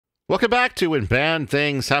Welcome back to When Bad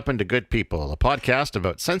Things Happen to Good People, a podcast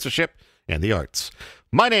about censorship and the arts.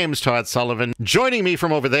 My name's Todd Sullivan. Joining me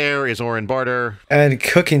from over there is Oren Barter. And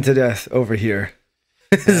cooking to death over here.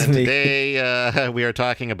 This is me. Today we are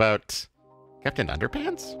talking about Captain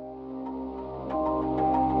Underpants?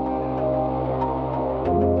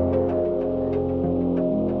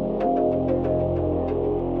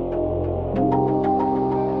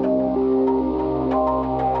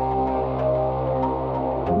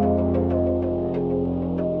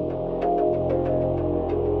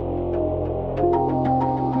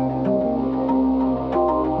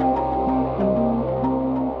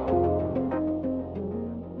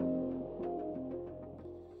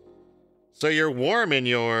 So you're warm in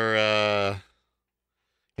your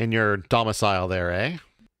domicile there, eh?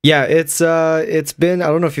 Yeah, it's been, I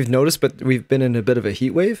don't know if you've noticed, but we've been in a bit of a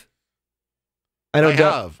heat wave. I don't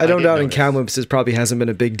doubt in Kamloops it probably hasn't been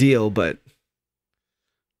a big deal, but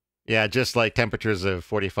yeah, just like temperatures of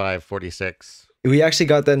 45, 46. We actually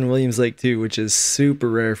got that in Williams Lake too, which is super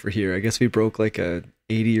rare for here. I guess we broke like a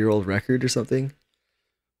 80-year-old record or something.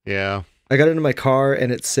 Yeah. I got into my car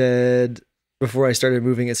and it said, before I started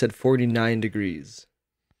moving, it said 49 degrees,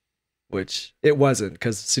 which it wasn't,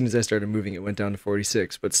 because as soon as I started moving, it went down to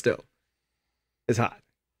 46, but still, it's hot.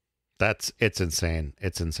 It's insane.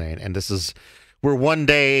 It's insane. And we're one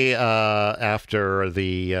day after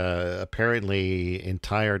the apparently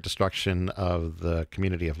entire destruction of the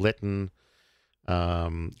community of Lytton.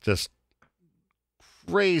 Just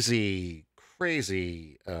crazy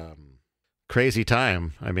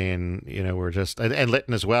time. I mean, we're just, and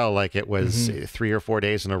Lytton as well. Like it was 3 or 4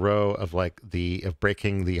 days in a row of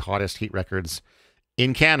breaking the hottest heat records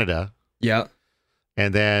in Canada. Yeah.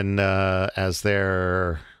 And then as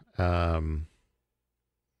they're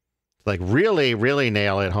really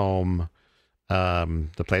nail it home,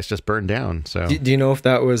 the place just burned down. So do you know if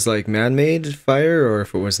that was like man-made fire or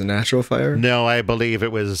if it was a natural fire? No, I believe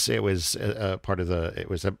it was part of it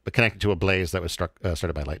was connected to a blaze that was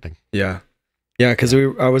started by lightning. Yeah. Yeah, because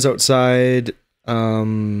I was outside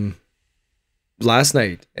last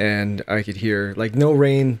night and I could hear like no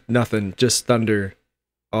rain, nothing, just thunder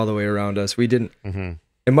all the way around us. We didn't. Mm-hmm.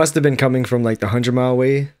 It must have been coming from like the 100-mile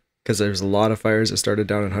way, because there's a lot of fires that started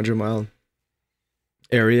down in 100-mile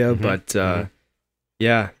area. Mm-hmm. But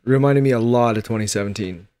yeah, reminded me a lot of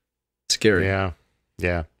 2017. Scary.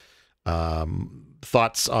 Yeah.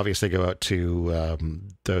 Thoughts obviously go out to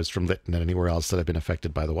those from Lytton and anywhere else that have been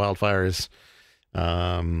affected by the wildfires.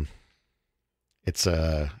 It's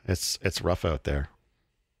rough out there.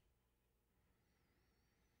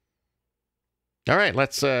 All right,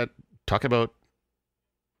 let's talk about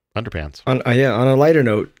Underpants. On a lighter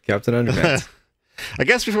note, Captain Underpants. I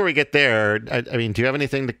guess before we get there, I mean, do you have any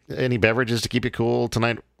beverages to keep you cool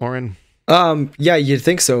tonight, Oren? Yeah, you'd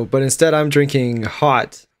think so, but instead I'm drinking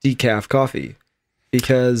hot decaf coffee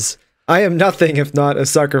because I am nothing if not a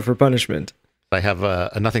sucker for punishment. I have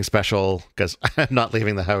a nothing special because I'm not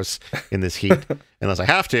leaving the house in this heat unless I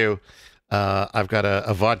have to. I've got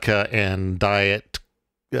a vodka and diet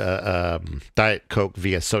Coke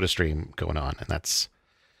via SodaStream going on, and that's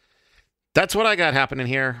what I got happening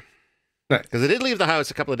here. Because I did leave the house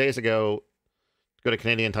a couple of days ago, go to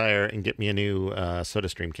Canadian Tire and get me a new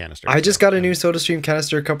SodaStream canister. I just got a new SodaStream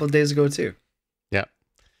canister a couple of days ago too. Yeah,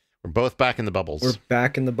 we're both back in the bubbles. We're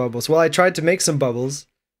back in the bubbles. Well, I tried to make some bubbles.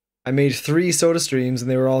 I made 3 SodaStreams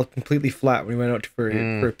and they were all completely flat when we went out for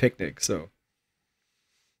a picnic. So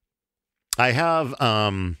I have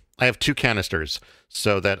 2 canisters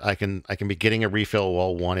so that I can be getting a refill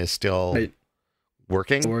while one is still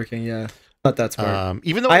working. Working, yeah. Not that smart.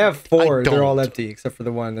 Even though I have 4, they're all empty except for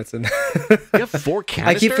the one that's in. You have 4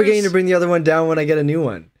 canisters? I keep forgetting to bring the other one down when I get a new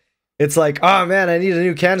one. It's like, oh man, I need a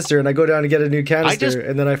new canister, and I go down to get a new canister,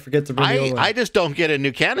 and then I forget to bring the old one. I just don't get a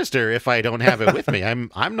new canister if I don't have it with me.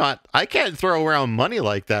 I can't throw around money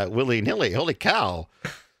like that willy-nilly. Holy cow.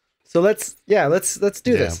 So let's do this.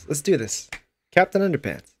 Let's do this. Captain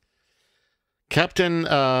Underpants. Captain,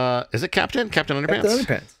 is it Captain? Captain Underpants? Captain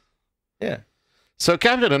Underpants. Yeah. So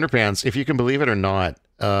Captain Underpants, if you can believe it or not,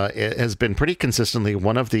 it has been pretty consistently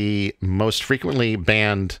one of the most frequently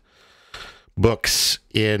banned books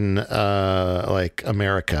in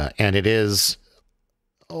America, and it is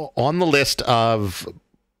on the list of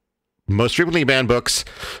most frequently banned books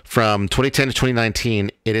from 2010 to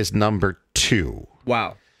 2019. It is number 2.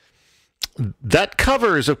 Wow. That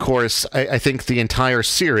covers, of course, I think the entire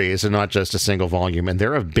series and not just a single volume, and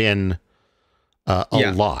there have been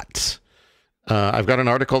a lot. I've got an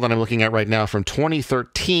article that I'm looking at right now from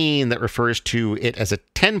 2013 that refers to it as a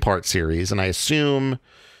 10-part series, and I assume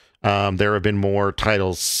there have been more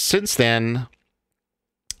titles since then.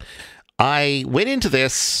 I went into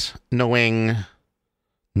this knowing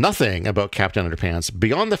nothing about Captain Underpants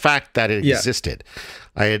beyond the fact that it existed.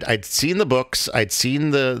 I'd seen the books. I'd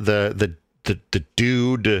seen the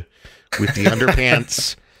dude with the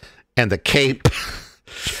underpants and the cape,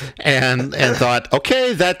 and thought,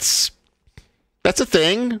 okay, that's a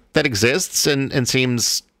thing that exists and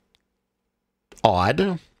seems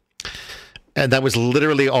odd. And that was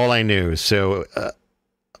literally all I knew. So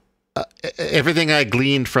everything I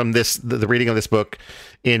gleaned from the reading of this book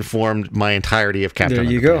informed my entirety of Captain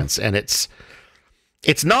Underpants. And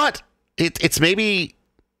it's maybe,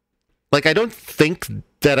 like, I don't think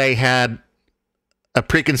that I had a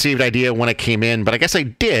preconceived idea when I came in, but I guess I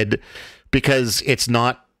did, because it's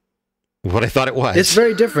not what I thought it was. It's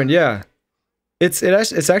very different, yeah. It's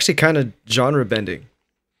actually kind of genre bending.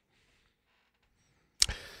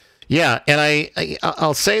 Yeah, and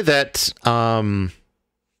I'll say that I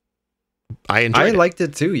enjoyed it. I liked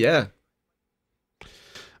it too, yeah.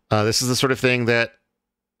 This is the sort of thing that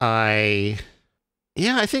I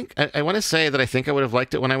think I want to say that I think I would have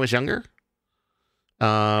liked it when I was younger.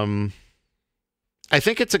 I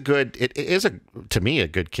think it is to me a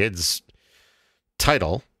good kids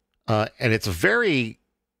title, and it's very,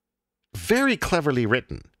 very cleverly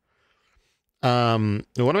written. One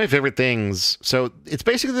of my favorite things. So it's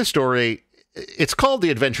basically the story. It's called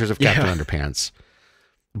The Adventures of Captain Underpants,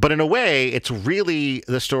 but in a way, it's really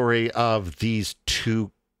the story of these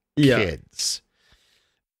two kids,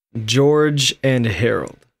 George and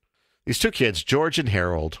Harold. These two kids, George and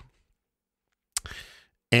Harold,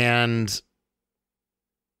 and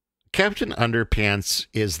Captain Underpants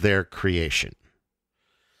is their creation.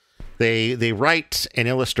 They write and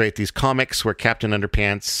illustrate these comics where Captain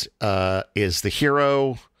Underpants is the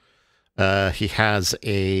hero. He has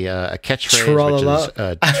a catchphrase, Tra-la-la.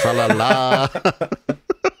 which is tra-la-la.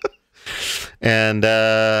 And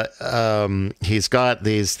he's got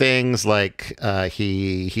these things like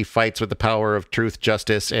he fights with the power of truth,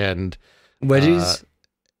 justice, and wedgies.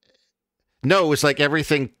 No, it's like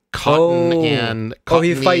everything cotton and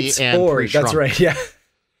cottony. He fights and for. pre-shrunk. That's right. Yeah,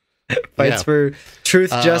 fights for truth,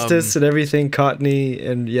 justice, and everything cottony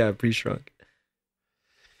and pre-shrunk.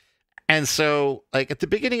 And so, like, at the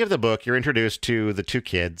beginning of the book, you're introduced to the two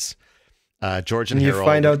kids, George and Harold. You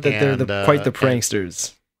find out that they're quite the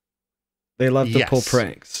pranksters. They love to pull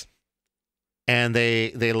pranks. And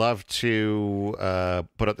they love to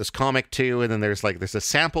put out this comic too. And then there's a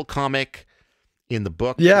sample comic in the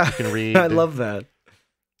book that you can read. I love that.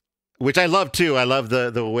 Which I love too. I love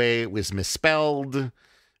the way it was misspelled.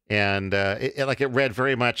 And it read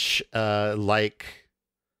very much like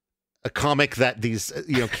a comic that these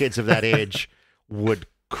kids of that age would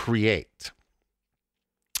create.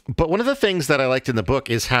 But one of the things that I liked in the book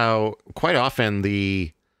is how quite often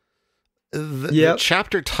the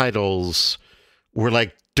chapter titles were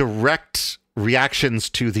like direct reactions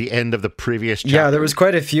to the end of the previous chapter. Yeah, there was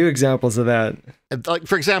quite a few examples of that. Like,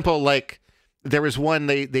 for example, there was one,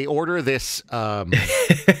 they order this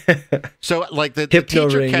so like the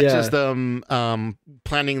teacher catches them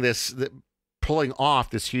planning pulling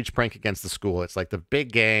off this huge prank against the school. It's like the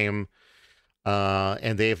big game,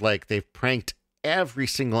 and they've pranked every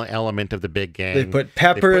single element of the big game. They put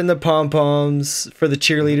pepper in the pom-poms for the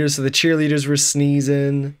cheerleaders, so the cheerleaders were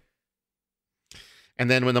sneezing. And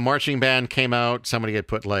then when the marching band came out, somebody had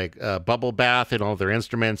put a bubble bath in all their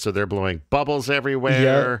instruments, so they're blowing bubbles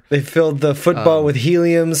everywhere. Yeah, they filled the football with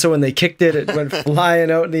helium, so when they kicked it, it went flying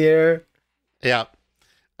out in the air. Yeah.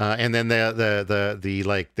 And then their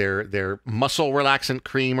muscle relaxant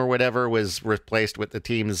cream or whatever was replaced with the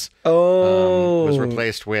team's was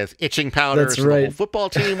replaced with itching powder. That's so right. The whole football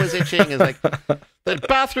team was itching. It's the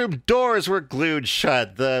bathroom doors were glued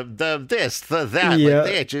shut. The that. Yeah.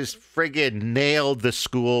 They just friggin' nailed the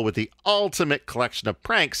school with the ultimate collection of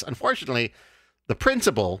pranks. Unfortunately, the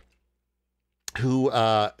principal, who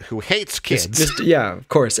hates kids. Of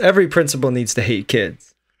course. Every principal needs to hate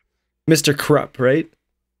kids. Mr. Krupp, right?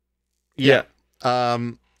 Yeah.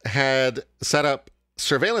 Had set up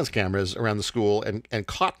surveillance cameras around the school and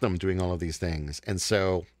caught them doing all of these things. And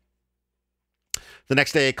so the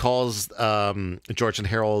next day calls George and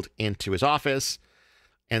Harold into his office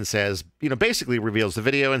and says, basically reveals the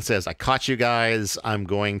video and says, I caught you guys. I'm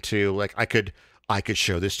going to I could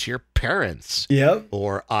show this to your parents. Yep.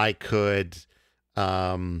 Or I could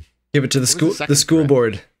give it to the school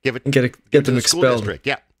board. Get them expelled.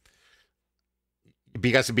 Yeah.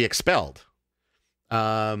 You guys would be expelled.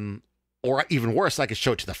 Or even worse, I could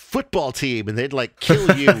show it to the football team and they'd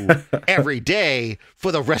kill you every day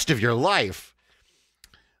for the rest of your life.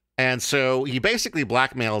 And so he basically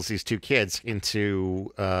blackmails these two kids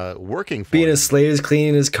into working for Being him. as slaves,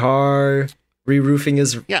 cleaning his car, re-roofing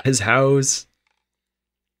his house.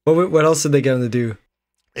 What else did they get him to do?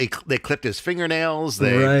 They clipped his fingernails.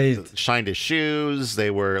 They shined his shoes. They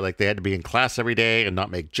had to be in class every day and not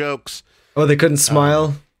make jokes. Oh, they couldn't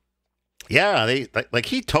smile. Yeah,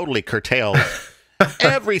 he totally curtailed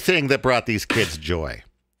everything that brought these kids joy.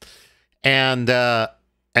 And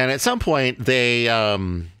at some point they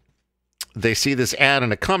see this ad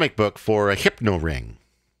in a comic book for a hypno ring.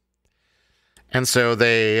 And so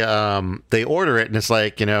they order it, and it's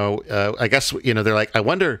like, I guess, they're like, I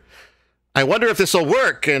wonder if this will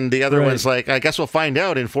work. And the other one's like, I guess we'll find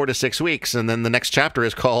out in 4 to 6 weeks. And then the next chapter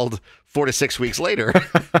is called 4 to 6 weeks later.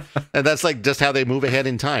 And that's like just how they move ahead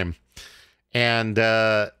in time. And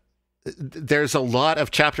there's a lot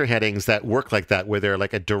of chapter headings that work like that, where they're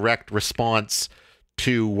like a direct response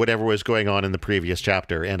to whatever was going on in the previous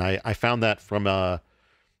chapter. And I found that from a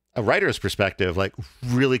writer's perspective, like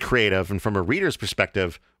really creative, and from a reader's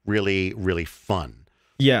perspective, really, really fun.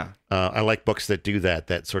 Yeah. I like books that do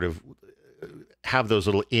that sort of have those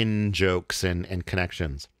little in jokes and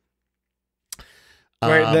connections.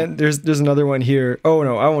 Right. Then there's another one here. Oh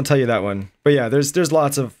no, I won't tell you that one. But yeah, there's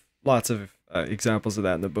lots of examples of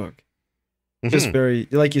that in the book. Just very,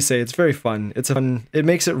 like you say, it's very fun. It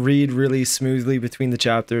makes it read really smoothly between the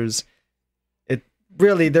chapters.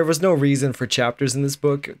 Really, there was no reason for chapters in this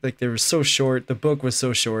book. Like, they were so short. The book was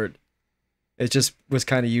so short. It just was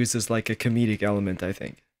kind of used as like a comedic element, I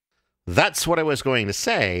think. That's what I was going to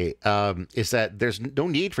say, is that there's no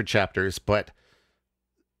need for chapters, but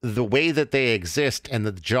the way that they exist and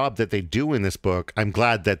the job that they do in this book, I'm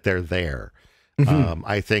glad that they're there.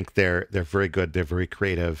 I think they're very good. They're very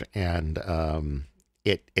creative, and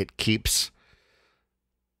it keeps...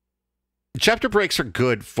 Chapter breaks are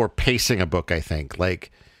good for pacing a book, I think.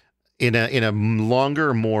 Like in a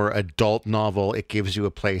longer, more adult novel, it gives you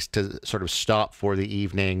a place to sort of stop for the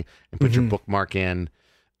evening and put your bookmark in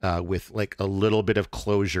with like a little bit of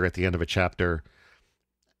closure at the end of a chapter.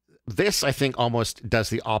 This, I think, almost does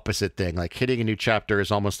the opposite thing. Like hitting a new chapter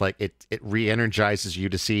is almost like it re-energizes you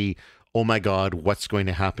to see, oh my God, what's going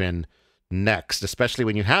to happen next? Especially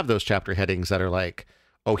when you have those chapter headings that are like,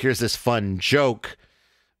 oh, here's this fun joke.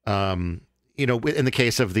 In the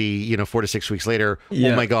case of the, 4 to 6 weeks later,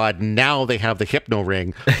 oh my God, now they have the hypno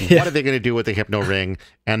ring. What are they going to do with the hypno ring?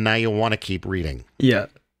 And now you want to keep reading. Yeah.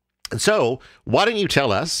 And so why don't you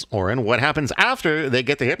tell us, Oren, what happens after they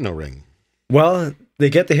get the hypno ring? Well, they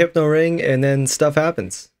get the hypno ring and then stuff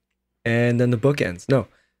happens. And then the book ends. No.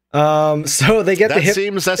 So they get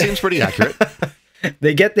that seems pretty accurate.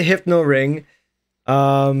 They get the hypno ring.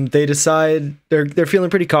 They decide they're feeling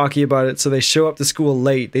pretty cocky about it, so they show up to school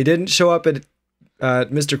late. They didn't show up at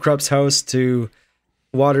Mr. Krupp's house to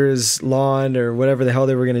water his lawn or whatever the hell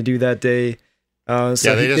they were going to do that day. They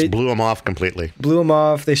just blew him off completely. Blew him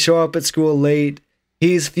off. They show up at school late.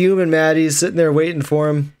 He's fuming mad. He's sitting there waiting for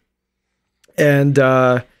him. And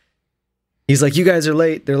he's like, you guys are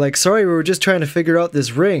late. They're like, sorry, we were just trying to figure out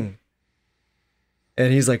this ring.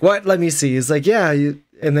 And he's like, what? Let me see. He's like, yeah.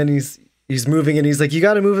 And then he's moving, and he's like, you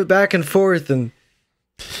got to move it back and forth. And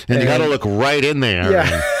you got to look right in there.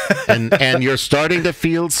 Yeah. and you're starting to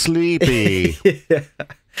feel sleepy. Yeah.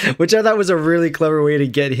 Which I thought was a really clever way to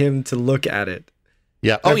get him to look at it.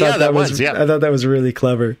 Yeah. Oh, yeah, that was. Yeah. I thought that was really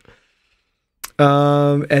clever.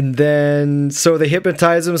 And then, so they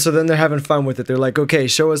hypnotize him. So then they're having fun with it. They're like, okay,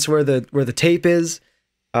 show us where the tape is.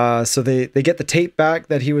 So they get the tape back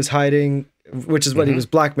that he was hiding, which is what he was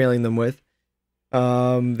blackmailing them with.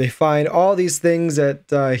 They find all these things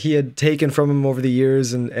that he had taken from him over the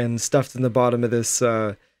years and stuffed in the bottom of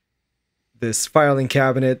this filing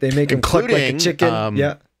cabinet. They make him cluck like a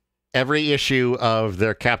chicken. Every issue of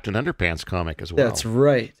their Captain Underpants comic as well. That's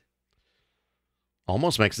right.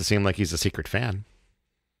 Almost makes it seem like he's a secret fan.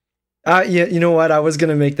 Yeah, you know what? I was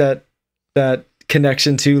gonna make that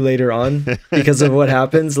connection too later on because of what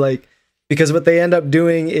happens. Because what they end up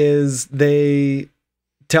doing is they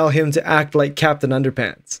tell him to act like Captain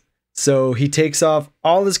Underpants. So he takes off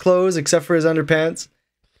all his clothes except for his underpants.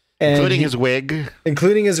 Including his wig.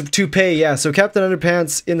 Including his toupee, yeah. So Captain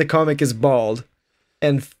Underpants in the comic is bald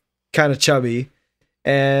and kind of chubby.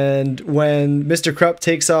 And when Mr. Krupp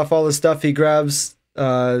takes off all his stuff, he grabs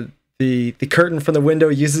the curtain from the window,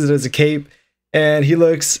 uses it as a cape, and he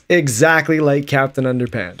looks exactly like Captain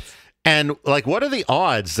Underpants. And what are the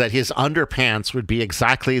odds that his underpants would be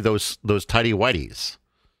exactly those tighty whities?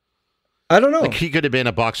 I don't know. He could have been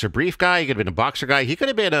a boxer brief guy. He could have been a boxer guy. He could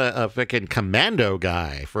have been a freaking commando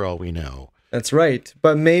guy, for all we know. That's right.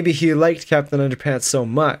 But maybe he liked Captain Underpants so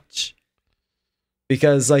much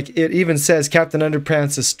because like it even says Captain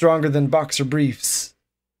Underpants is stronger than boxer briefs.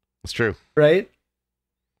 It's true. Right?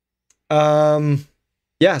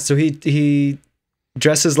 Yeah, so he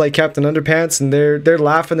dresses like Captain Underpants, and they're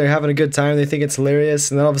laughing, they're having a good time, they think it's hilarious,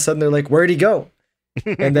 and then all of a sudden they're like, where'd he go?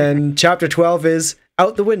 And then chapter 12 is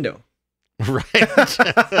out the window. Right.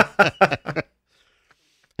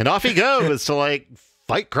 And off he goes to like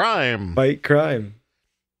fight crime. Fight crime.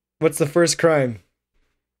 What's the first crime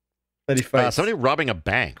that he fights? Somebody robbing a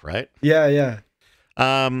bank, right? Yeah.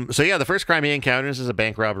 So yeah, the first crime he encounters is a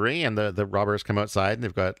bank robbery, and the robbers come outside, and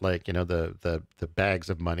they've got like, you know, the bags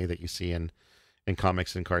of money that you see in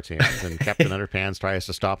comics and cartoons, and Captain Underpants tries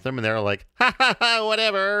to stop them, and they're like, ha ha ha,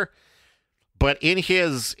 whatever. But in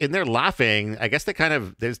their laughing, I guess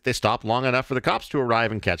they stop long enough for the cops to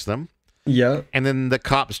arrive and catch them. Yeah. And then the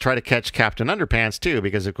cops try to catch Captain Underpants too,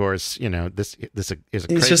 because of course, you know, this is a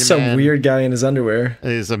crazy He's just some weird guy in his underwear.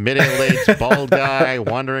 He's a middle-aged bald guy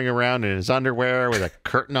wandering around in his underwear with a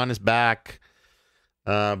curtain on his back.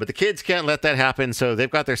 But the kids can't let that happen, so they've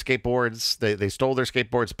got their skateboards. They stole their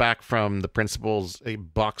skateboards back from the principal's a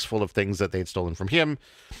box full of things that they'd stolen from him.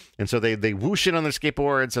 And so they whoosh in on their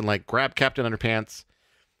skateboards and like grab Captain Underpants,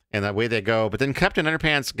 and that way they go. But then Captain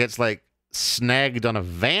Underpants gets like snagged on a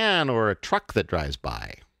van or a truck that drives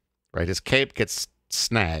by. Right? His cape gets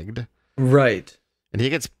snagged. Right. And he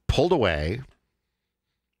gets pulled away.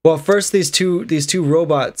 Well, first these two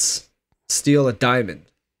robots steal a diamond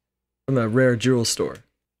from a rare jewel store.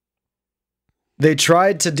 They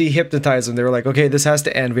tried to dehypnotize him. They were like, okay, this has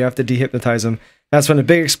to end. We have to dehypnotize him. That's when a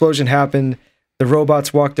big explosion happened. The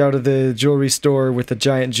robots walked out of the jewelry store with the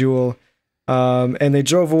giant jewel. And they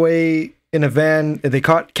drove away in a van. They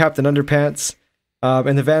caught Captain Underpants.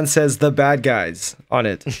 And the van says "the bad guys" on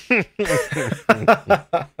it.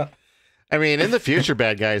 I mean, in the future,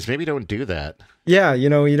 bad guys maybe don't do that. Yeah, you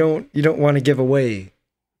know, you don't want to give away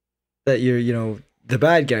that you're, you know, the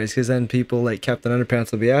bad guys, because then people like Captain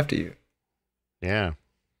Underpants will be after you. Yeah.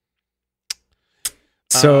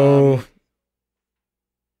 So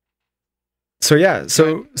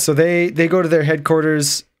they go to their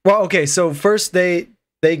headquarters. Well, okay, so first they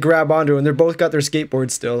grab onto, and they're both got their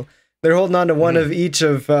skateboards still. They're holding on to one of each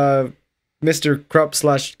of Mr. Krupp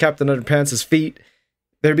 / Captain Underpants' feet.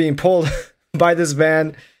 They're being pulled by this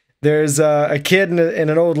van. There's a kid and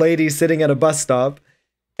an old lady sitting at a bus stop,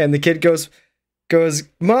 and the kid goes,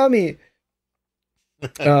 "Mommy."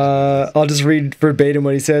 I'll just read verbatim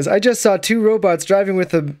what he says. "I just saw two robots driving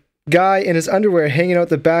with a guy in his underwear hanging out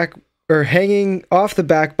the back, or hanging off the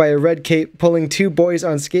back by a red cape, pulling two boys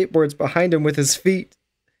on skateboards behind him with his feet."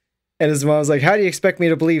 And his mom was like, "How do you expect me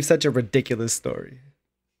to believe such a ridiculous story?"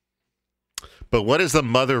 But what is the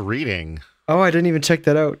mother reading? Oh, I didn't even check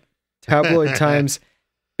that out. Tabloid Times.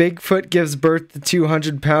 Bigfoot gives birth to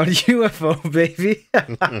 200-pound UFO baby. I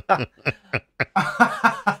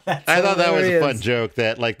thought that was a fun joke,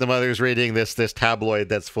 that like the mother's reading this tabloid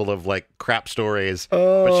that's full of like crap stories,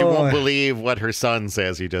 but she won't believe what her son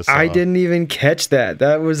says he just saw. I didn't even catch that.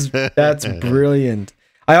 That's brilliant.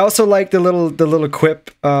 I also like the little quip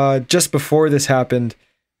just before this happened.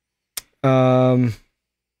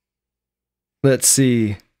 Let's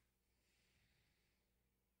see.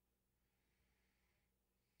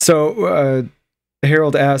 So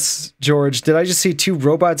Harold asks George, "Did I just see two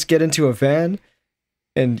robots get into a van?"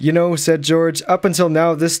 And, you know, said George, "Up until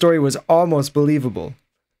now, this story was almost believable."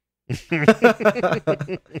 Just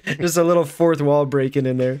a little fourth wall breaking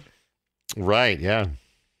in there. Right, yeah.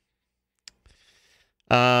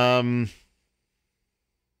 So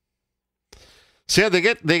yeah, they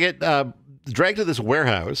get dragged to this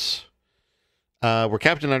warehouse where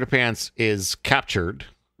Captain Underpants is captured.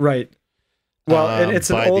 Right. Well, and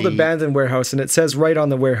it's an old abandoned warehouse, and it says right on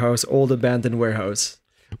the warehouse, "Old abandoned warehouse."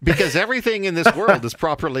 Because everything in this world is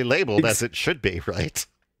properly labeled as it should be, right?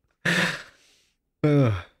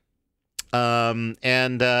 And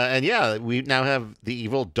yeah, we now have the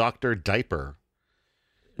evil Dr. Diaper.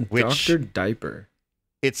 Dr. Diaper.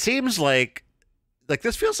 It seems like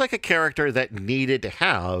this feels like a character that needed to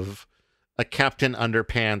have a Captain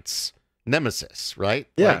Underpants nemesis, right?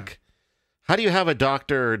 Yeah. Like, how do you have a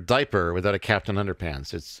Dr. Diaper without a Captain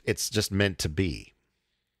Underpants? It's just meant to be.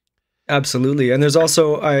 Absolutely. And there's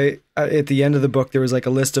also, at the end of the book, there was like a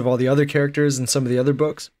list of all the other characters in some of the other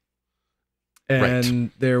books.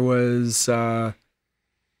 And there was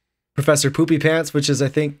Professor Poopy Pants, which is, I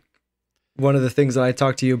think, one of the things that I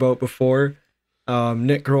talked to you about before.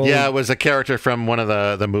 Nick Kroll. Yeah, it was a character from one of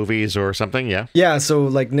the movies or something, yeah. Yeah, so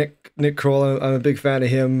like Nick Kroll, I'm a big fan of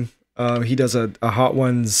him. He does a Hot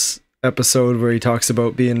Ones episode where he talks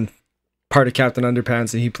about being part of Captain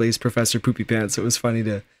Underpants, and he plays Professor Poopy Pants. So it was funny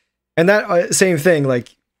to... And that same thing,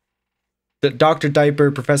 like the Dr. Diaper,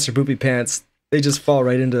 Professor Poopy Pants, they just fall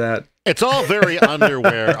right into that. It's all very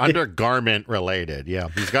undergarment related. Yeah,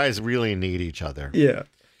 these guys really need each other. Yeah.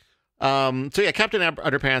 So yeah, Captain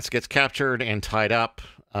Underpants gets captured and tied up.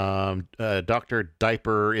 Dr.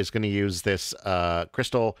 Diaper is going to use this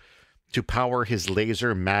crystal to power his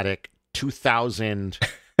laser-matic 2000,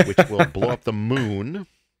 which will blow up the moon,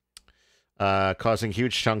 causing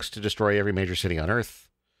huge chunks to destroy every major city on Earth.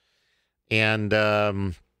 And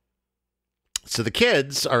so the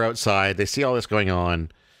kids are outside. They see all this going on.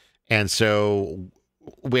 And so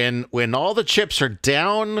when all the chips are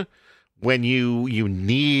down, when you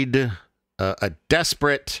need a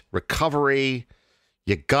desperate recovery,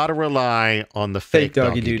 you got to rely on the fake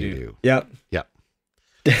doggy doo-doo. Yep. Yep.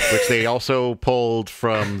 Which they also pulled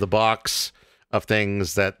from the box of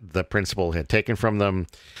things that the principal had taken from them.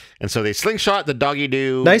 And so they slingshot the doggy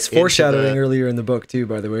doo. Nice foreshadowing earlier in the book, too,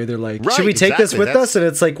 by the way. They're like, right, should we take this with us? And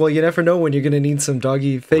it's like, well, you never know when you're going to need some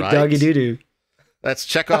fake doggy doo-doo. That's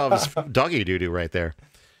Chekhov's doggy doo-doo right there.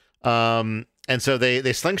 And so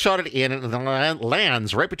they slingshot it in, and it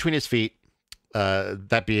lands right between his feet,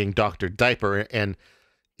 that being Dr. Diaper. And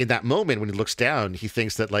in that moment, when he looks down, he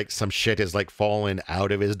thinks that like some shit has like fallen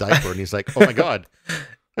out of his diaper, and he's like, oh my God,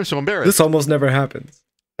 I'm so embarrassed. This almost never happens.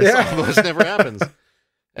 This almost never happens.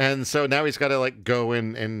 And so now he's got to like go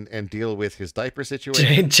in and deal with his diaper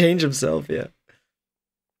situation. Change himself, yeah.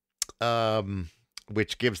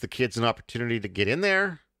 Which gives the kids an opportunity to get in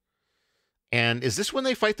there. And is this when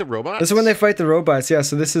they fight the robots? This is when they fight the robots, yeah.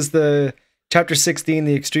 So this is the chapter 16,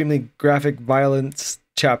 the extremely graphic violence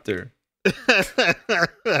chapter.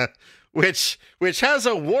 which has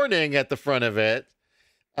a warning at the front of it,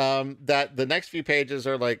 that the next few pages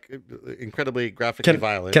are like incredibly graphically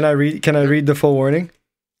violent. Can I read the full warning?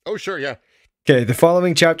 Oh, sure, yeah. Okay, the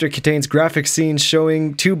following chapter contains graphic scenes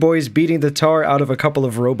showing two boys beating the tar out of a couple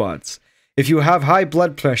of robots. If you have high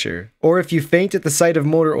blood pressure, or if you faint at the sight of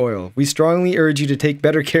motor oil, we strongly urge you to take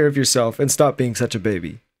better care of yourself and stop being such a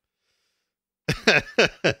baby.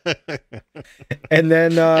 and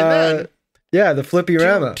then yeah, the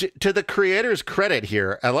flippy-rama. To the creator's credit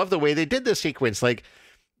here, I love the way they did this sequence. Like,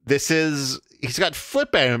 he's got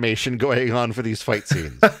flip animation going on for these fight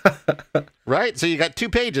scenes. Right? So you got 2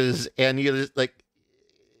 pages, and you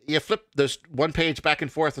flip this one page back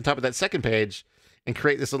and forth on top of that second page and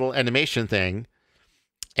create this little animation thing.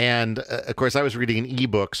 And of course, I was reading an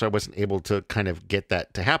ebook, so I wasn't able to kind of get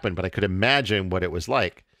that to happen, but I could imagine what it was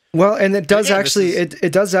like. Well, and it does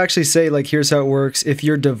it does actually say, like, here's how it works if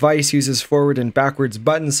your device uses forward and backwards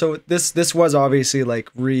buttons. So this was obviously like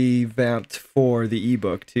revamped for the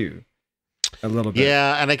ebook too, a little bit.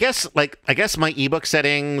 Yeah, and I guess my ebook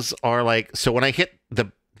settings are like, so when I hit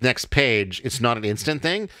the next page, it's not an instant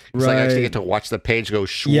thing. It's like I actually get to watch the page go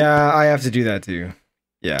swoop. Yeah, I have to do that too.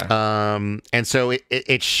 Yeah. And so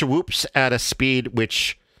it swoops at a speed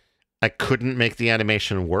which I couldn't make the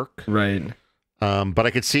animation work. Right. But I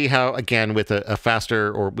could see how, again, with a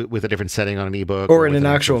faster or with a different setting on an ebook or in an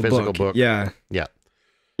actual physical book. Yeah. Yeah.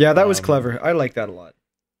 Yeah, that was clever. I like that a lot.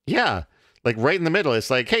 Yeah. Like right in the middle, it's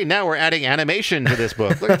like, hey, now we're adding animation to this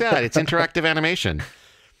book. Look at that. It's interactive animation.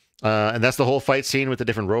 And that's the whole fight scene with the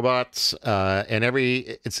different robots. And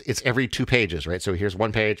it's every 2 pages, right? So here's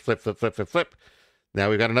one page, flip, flip, flip, flip, flip. Now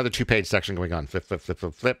we've got another 2-page section going on. Flip, flip, flip,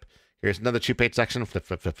 flip, flip. Here's another 2-page section. Flip,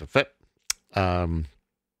 flip, flip, flip, flip.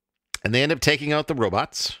 And they end up taking out the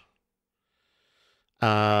robots.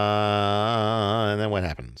 And then what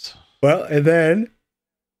happens? Well, and then...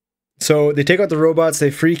 So they take out the robots, they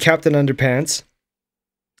free Captain Underpants.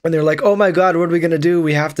 And they're like, oh my God, what are we going to do?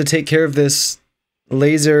 We have to take care of this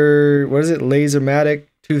Lasermatic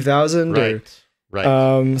 2000? Right.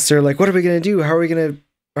 So they're like, what are we going to do? How are we going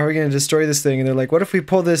to destroy this thing? And they're like, what if we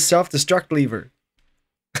pull this self-destruct lever?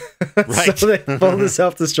 Right. So they pull the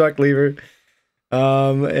self-destruct lever.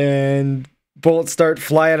 And bullets start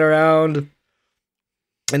flying around.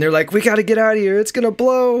 And they're like, we got to get out of here. It's going to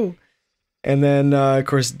blow. And then, of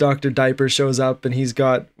course, Dr. Diaper shows up, and he's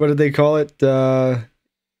got, what did they call it?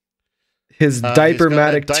 His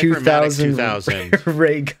Diaper-matic 2000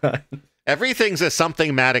 ray gun. Everything's a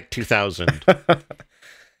something-matic 2000.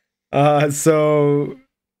 So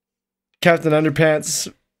Captain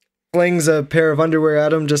Underpants flings a pair of underwear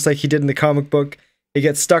at him, just like he did in the comic book. He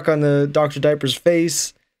gets stuck on the Dr. Diaper's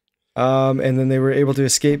face, and then they were able to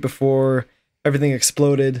escape before everything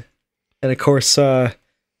exploded. And of course,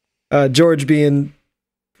 George, being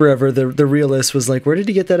forever the realist, was like, where did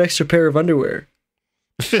he get that extra pair of underwear?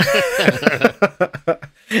 And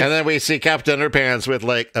then we see Captain Underpants with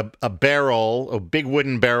like a barrel, a big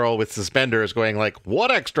wooden barrel with suspenders, going like,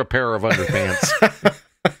 what extra pair of underpants?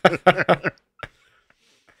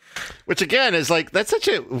 Which again is like, that's such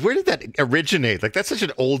a, where did that originate? Like, that's such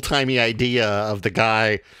an old timey idea of the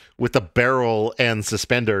guy with the barrel and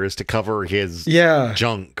suspenders to cover his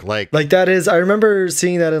junk. Like that is, I remember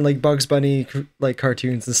seeing that in like Bugs Bunny, like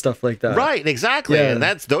cartoons and stuff like that. Right, exactly. Yeah. And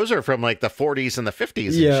those are from like the 40s and the 50s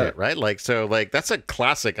and shit, right? Like, so like, that's a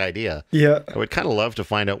classic idea. Yeah. I would kind of love to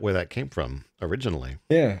find out where that came from originally.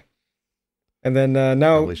 Yeah. And then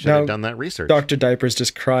now we should have done that research. Dr. Diaper's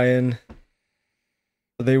just crying.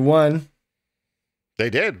 They won.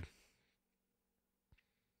 They did.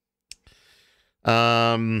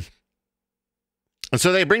 And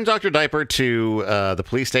so they bring Dr. Diaper to the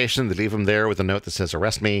police station. They leave him there with a note that says,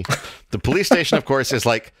 "Arrest me." The police station, of course, is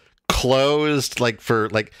like closed, like for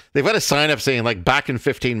like, they've got a sign up saying like, back in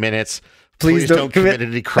 15 minutes, please don't commit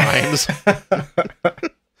any crimes.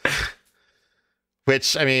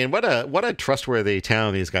 Which, I mean, what a trustworthy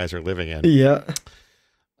town these guys are living in. Yeah.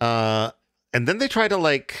 And then they try to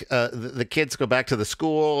like, the kids go back to the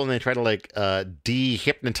school and they try to like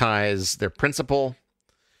de-hypnotize their principal.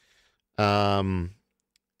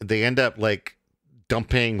 They end up like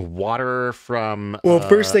dumping water from... Well,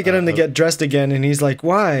 first they get him to get dressed again, and he's like,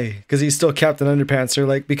 why? Because he's still Captain Underpants. They're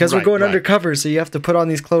like, because we're going undercover, so you have to put on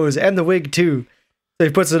these clothes and the wig too. So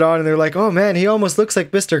he puts it on, and they're like, oh man, he almost looks like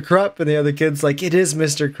Mr. Krupp. And the other kid's like, it is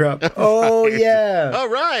Mr. Krupp. Oh, yeah. Oh,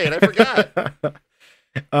 right. I forgot.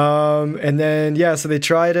 And then, so they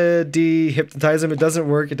try to de-hypnotize him. It doesn't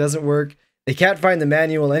work. They can't find the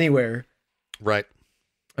manual anywhere. Right.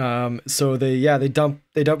 So they dump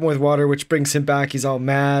him with water, which brings him back. He's all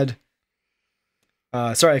mad.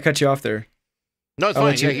 Sorry, I cut you off there. No, it's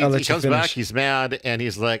fine. He comes back, he's mad, and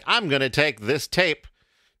he's like, I'm going to take this tape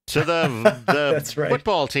to the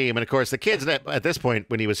football team. And of course, the kids at this point,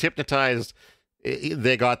 when he was hypnotized,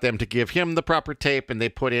 they got them to give him the proper tape, and they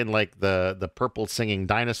put in like the purple singing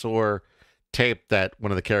dinosaur tape that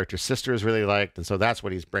one of the characters' sisters really liked. And so that's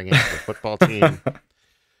what he's bringing to the football team.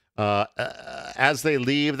 As they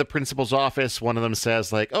leave the principal's office, one of them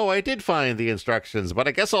says like, oh, I did find the instructions, but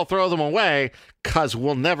I guess I'll throw them away because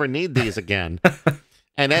we'll never need these again.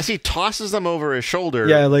 And as he tosses them over his shoulder,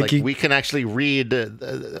 we can actually read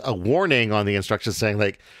a warning on the instructions saying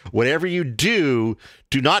like, whatever you do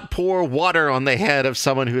not pour water on the head of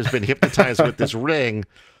someone who's been hypnotized with this ring.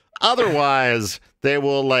 Otherwise, they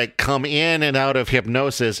will like come in and out of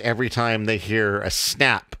hypnosis every time they hear a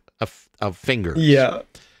snap of fingers. Yeah.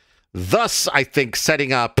 Thus, I think,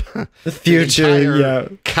 setting up the future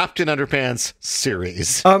Captain Underpants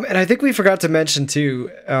series. And I think we forgot to mention too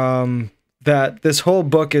that this whole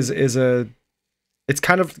book it's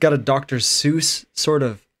kind of got a Dr. Seuss sort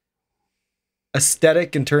of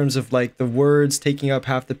aesthetic in terms of like the words taking up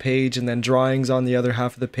half the page and then drawings on the other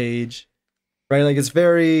half of the page, right? Like it's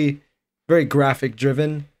very, very graphic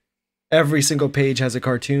driven. Every single page has a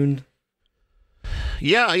cartoon.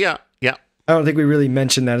 Yeah. I don't think we really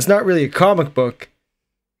mentioned that. It's not really a comic book,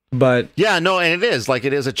 but... Yeah, no, and it is. Like,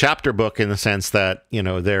 it is a chapter book in the sense that, you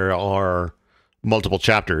know, there are multiple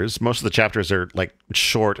chapters. Most of the chapters are, like,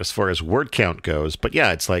 short as far as word count goes. But,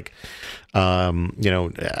 yeah, it's like,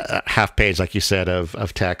 a half page, like you said,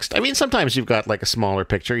 of text. I mean, sometimes you've got, like, a smaller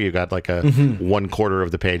picture. You've got, like, a 1/4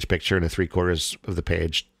 of the page picture and a 3/4 of the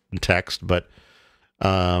page text. But...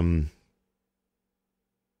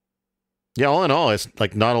 yeah, all in all, it's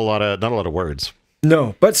like not a lot of words.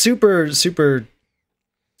 No, but super, super,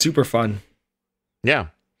 super fun. Yeah.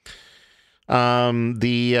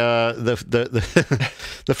 The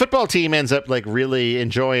football team ends up like really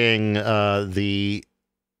enjoying the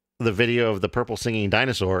video of the purple singing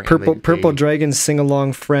dinosaur. Purple Dragons Sing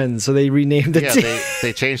Along Friends. So they renamed the team.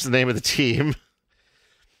 They changed the name of the team.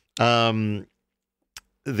 The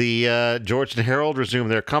George and Harold resume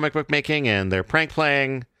their comic book making and their prank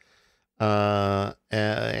playing. And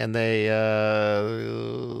they,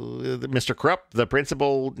 Mr. Krupp, the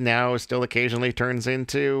principal, now still occasionally turns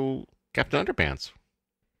into Captain Underpants.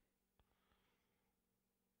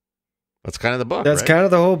 That's kind of the book. That's kind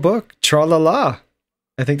of the whole book. Tra-la-la.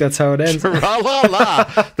 I think that's how it ends. Tra-la-la.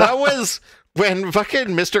 That was when fucking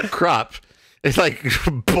Mr. Krupp is like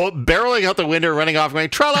barreling out the window, running off,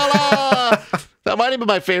 going tra-la-la. That might have been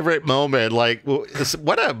my favorite moment. Like, what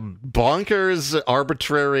a bonkers,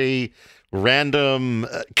 arbitrary, random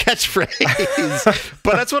catchphrase.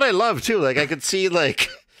 But that's what I love, too. Like, I could see, like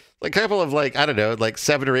a couple of, like, I don't know, like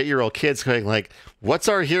 7 or 8-year-old kids going, like, what's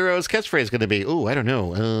our hero's catchphrase going to be? Ooh, I don't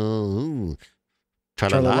know.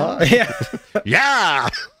 Tra-la-la. Yeah. Yeah!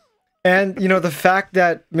 And, you know, the fact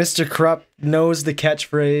that Mr. Krupp knows the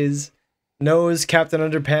catchphrase, knows Captain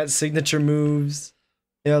Underpants' signature moves...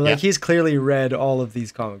 Yeah, he's clearly read all of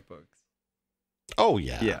these comic books. Oh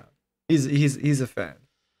yeah. Yeah, he's a fan.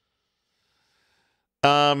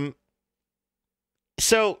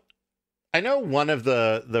 So I know one of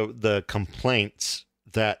the complaints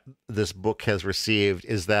that this book has received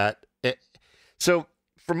is that so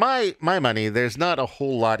for my money, there's not a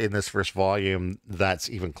whole lot in this first volume that's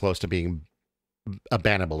even close to being a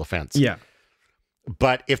bannable offense. Yeah.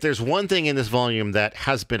 But if there's one thing in this volume that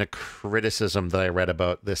has been a criticism that I read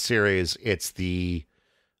about this series, it's the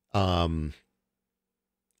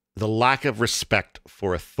lack of respect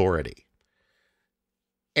for authority.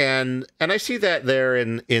 And I see that there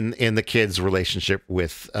in the kid's relationship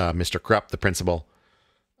with Mr. Krupp, the principal.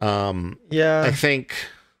 Yeah. I think,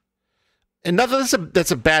 and not that that's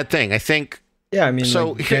a bad thing. I think. Yeah, I mean,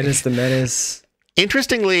 so. Like Dennis the Menace.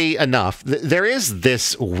 Interestingly enough, there is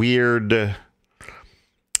this weird,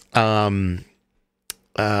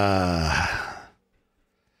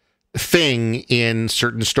 thing in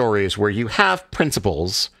certain stories where you have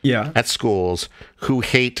principals at schools who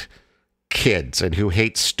hate kids and who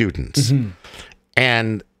hate students. Mm-hmm.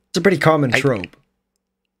 And it's a pretty common trope.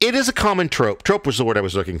 It is a common trope. Trope was the word I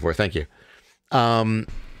was looking for. Thank you.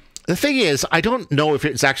 The thing is, I don't know if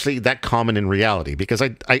it's actually that common in reality, because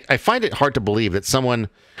I find it hard to believe that someone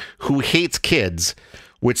who hates kids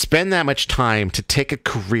would spend that much time to take a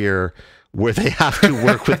career where they have to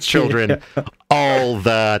work with children all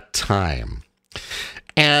the time.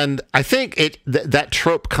 And I think that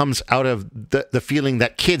trope comes out of the feeling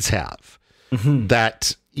that kids have. Mm-hmm.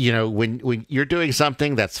 That, you know, when you're doing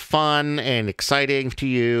something that's fun and exciting to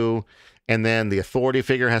you, and then the authority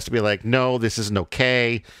figure has to be like, no, this isn't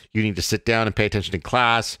okay. You need to sit down and pay attention in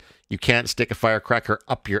class. You can't stick a firecracker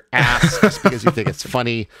up your ass just because you think it's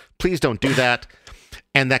funny. Please don't do that.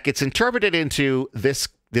 And that gets interpreted into this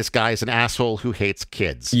guy's an asshole who hates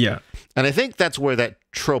kids. Yeah. And I think that's where that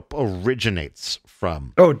trope originates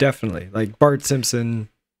from. Oh, definitely. Like Bart Simpson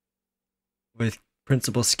with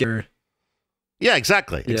Principal Skinner. Yeah,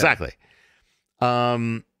 exactly. Yeah. Exactly.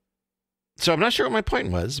 So I'm not sure what my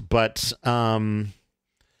point was, but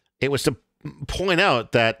it was to point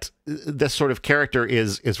out that this sort of character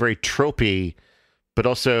is very tropey, but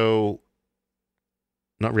also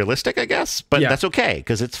not realistic, I guess. But that's okay,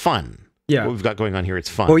 because it's fun. Yeah. What we've got going on here, it's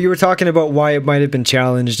fun. Well, you were talking about why it might have been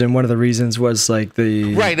challenged, and one of the reasons was like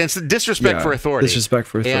the... Right, and it's the disrespect for authority. Disrespect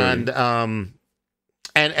for authority.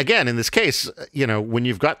 And again, in this case, you know, when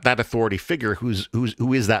you've got that authority figure who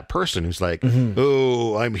is that person who's like, mm-hmm.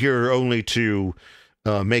 Oh, I'm here only to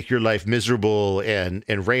make your life miserable and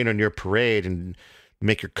rain on your parade and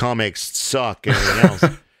make your comics suck and everything else.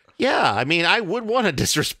 Yeah, I mean, I would want to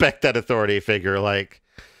disrespect that authority figure. Like,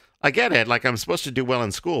 I get it. Like, I'm supposed to do well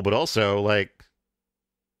in school, but also, like,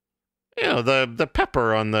 you know, the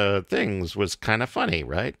pepper on the things was kind of funny,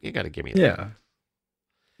 right? You got to give me that. Yeah.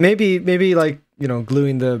 Maybe like, you know,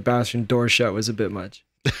 gluing the bathroom door shut was a bit much.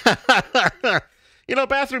 You know,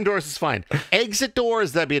 bathroom doors is fine. Exit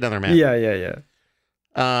doors, that'd be another matter. Yeah.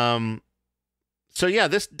 So yeah,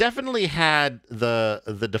 this definitely had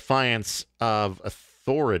the defiance of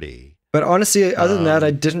authority. But honestly, other than that, I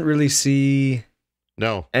didn't really see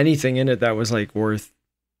anything in it that was like worth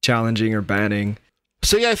challenging or banning.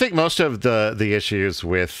 So yeah, I think most of the issues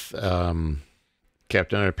with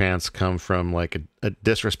Captain Underpants come from like a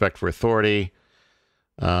disrespect for authority,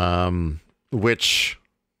 which,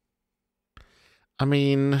 I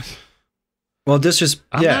mean, well,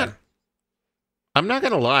 I'm not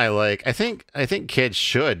gonna lie. Like, I think kids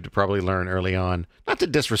should probably learn early on not to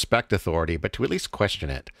disrespect authority, but to at least question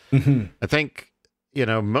it. Mm-hmm. I think, you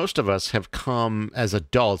know, most of us have come as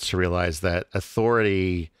adults to realize that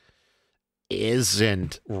authority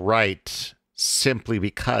isn't right simply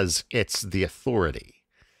because it's the authority.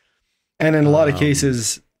 And in a lot of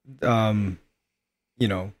cases, you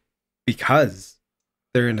know, because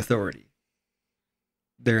they're in authority,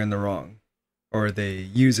 they're in the wrong, or they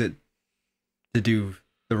use it to do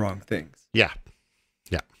the wrong things. Yeah.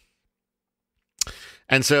 Yeah.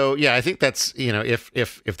 And so, yeah, I think that's, you know,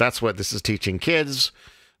 if that's what this is teaching kids,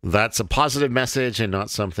 that's a positive message and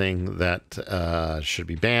not something that should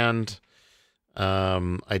be banned.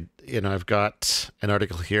 I've got an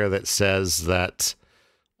article here that says that,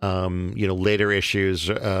 you know, later issues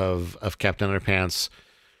of Captain Underpants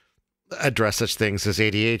address such things as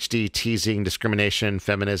ADHD, teasing, discrimination,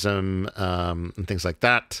 feminism, and things like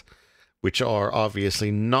that, which are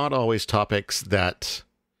obviously not always topics that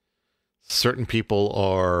certain people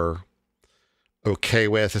are okay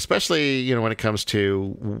with, especially, you know, when it comes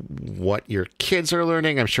to what your kids are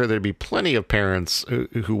learning. I'm sure there'd be plenty of parents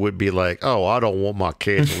who would be like, oh, I don't want my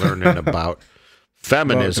kids learning about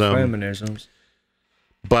feminism. Feminisms.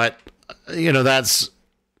 But, you know, that's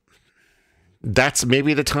that's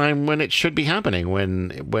maybe the time when it should be happening,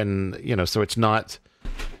 when you know, so it's not,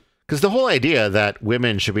 because the whole idea that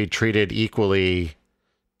women should be treated equally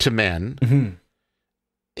to men,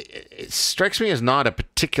 it strikes me as not a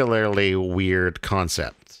particularly weird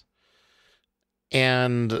concept.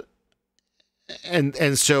 And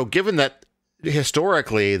so given that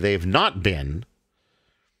historically they've not been,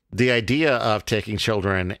 the idea of taking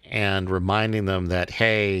children and reminding them that,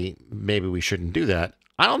 hey, maybe we shouldn't do that,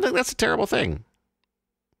 I don't think that's a terrible thing.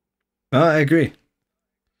 I agree.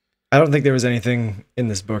 I don't think there was anything in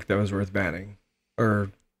this book that was worth banning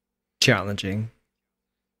or challenging.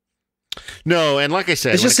 No, and like I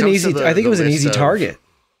said, it's just an easy. I think it was an easy target.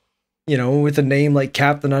 You know, with a name like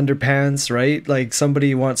Captain Underpants, right? Like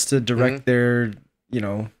somebody wants to direct their, you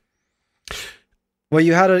know. Well,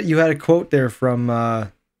 you had a quote there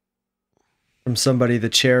from somebody, the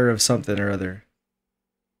chair of something or other.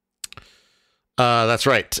 That's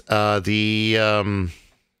right.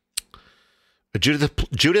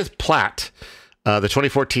 Judith Platt, the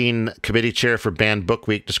 2014 committee chair for Banned Book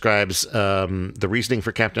Week, describes the reasoning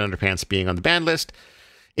for Captain Underpants being on the banned list.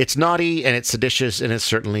 It's naughty and it's seditious, and it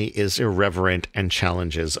certainly is irreverent and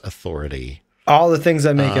challenges authority. All the things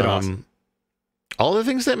that make it awesome. All the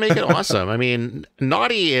things that make it awesome. I mean,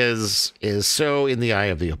 naughty is so in the eye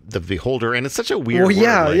of the beholder, and it's such a weird word.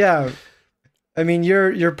 Yeah. I mean,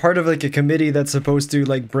 you're part of like a committee that's supposed to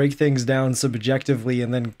like break things down subjectively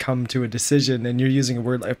and then come to a decision, and you're using a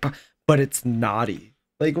word like, but it's naughty.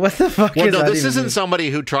 Like, what the fuck? Well, no, this isn't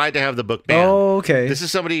somebody who tried to have the book banned. Oh, okay. This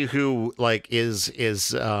is somebody who like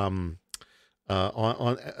is on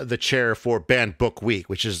the chair for Banned Book Week,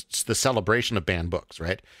 which is the celebration of banned books,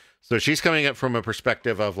 right? So she's coming up from a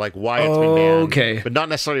perspective of like why it's been banned, but not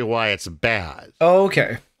necessarily why it's bad. Oh,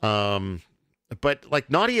 okay. But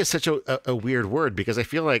like naughty is such a weird word, because I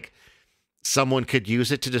feel like someone could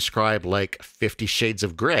use it to describe like 50 Shades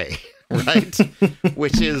of Grey, right?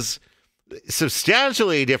 Which is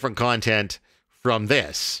substantially different content from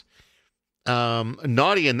this.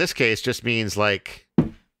 Naughty in this case just means like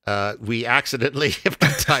we accidentally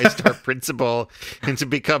hypnotized our principal into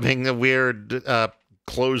becoming a weird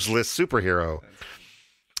clothesless superhero.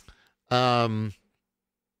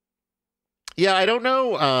 Yeah, I don't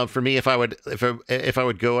know. For me, if I would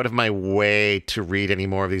go out of my way to read any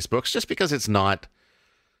more of these books, just because they're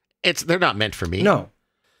not meant for me. No,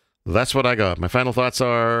 that's what I got. My final thoughts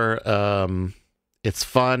are, it's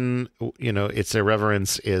fun. You know, its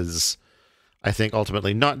irreverence is, I think,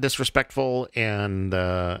 ultimately not disrespectful, and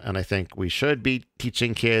I think we should be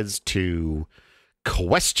teaching kids to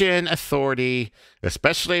question authority,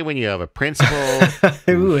 especially when you have a principal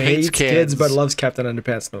who hates kids but loves Captain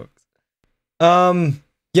Underpants books.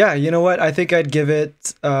 Yeah, you know what? I think I'd give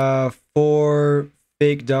it 4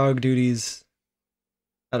 fake dog duties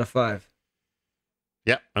out of 5.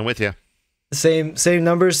 Yeah, I'm with you. Same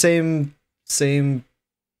numbers, same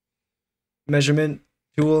measurement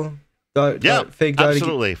tool. Fake dog.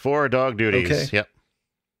 Absolutely, 4 dog duties. Okay. Yep.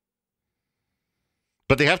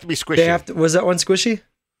 But they have to be squishy. Was that one squishy?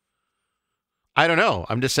 I don't know.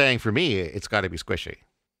 I'm just saying, for me, it's got to be squishy.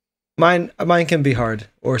 Mine can be hard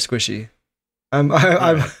or squishy. I'm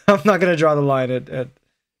not gonna draw the line at.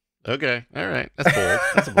 Okay, all right, that's bold.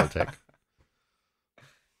 That's a bold take.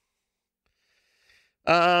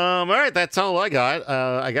 All right, that's all I got.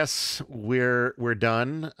 I guess we're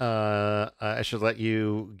done. I should let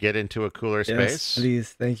you get into a cooler space. Yes,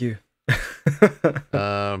 please. Thank you.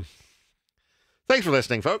 Thanks for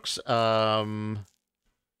listening, folks.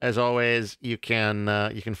 As always, you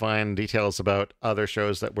can find details about other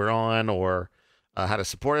shows that we're on, or how to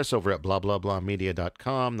support us over at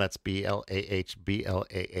blahblahblahmedia.com. That's BLAH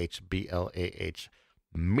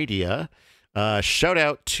media. Shout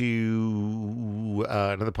out to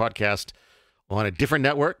another podcast on a different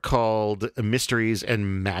network called Mysteries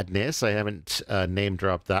and Madness. I haven't name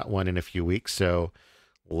dropped that one in a few weeks, so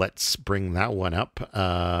let's bring that one up.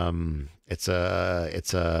 It's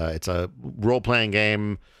a role-playing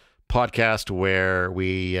game podcast where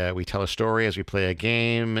we tell a story as we play a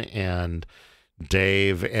game, and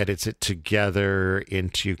Dave edits it together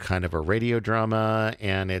into kind of a radio drama,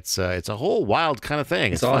 and it's a whole wild kind of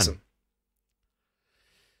thing. It's awesome.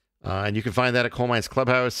 And you can find that at Coal Mines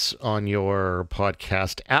Clubhouse on your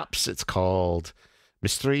podcast apps. It's called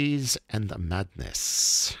Mysteries and the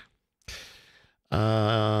Madness.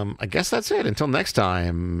 I guess that's it. Until next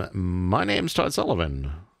time, my name's Todd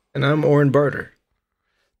Sullivan. And I'm Oren Barter.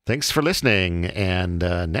 Thanks for listening, and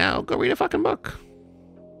now go read a fucking book.